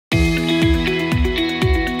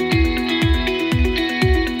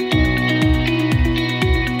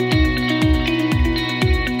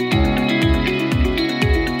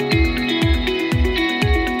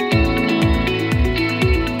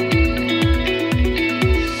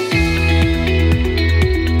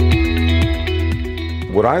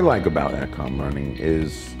What I like about NetCom Learning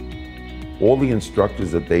is all the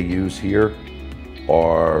instructors that they use here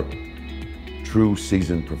are true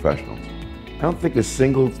seasoned professionals. I don't think a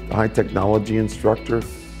single high technology instructor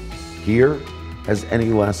here has any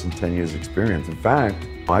less than 10 years experience. In fact,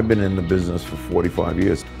 I've been in the business for 45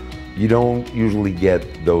 years. You don't usually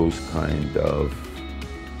get those kind of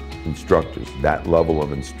instructors, that level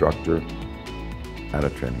of instructor at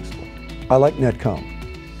a training school. I like NetCom.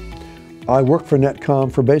 I work for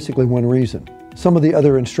NetCom for basically one reason. Some of the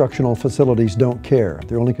other instructional facilities don't care.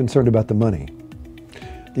 They're only concerned about the money.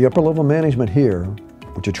 The upper level management here,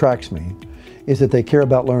 which attracts me, is that they care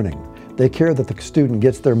about learning. They care that the student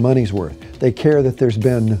gets their money's worth. They care that there's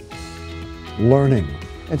been learning.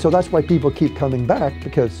 And so that's why people keep coming back,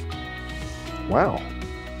 because, wow,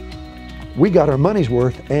 we got our money's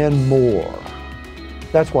worth and more.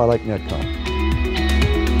 That's why I like NetCom.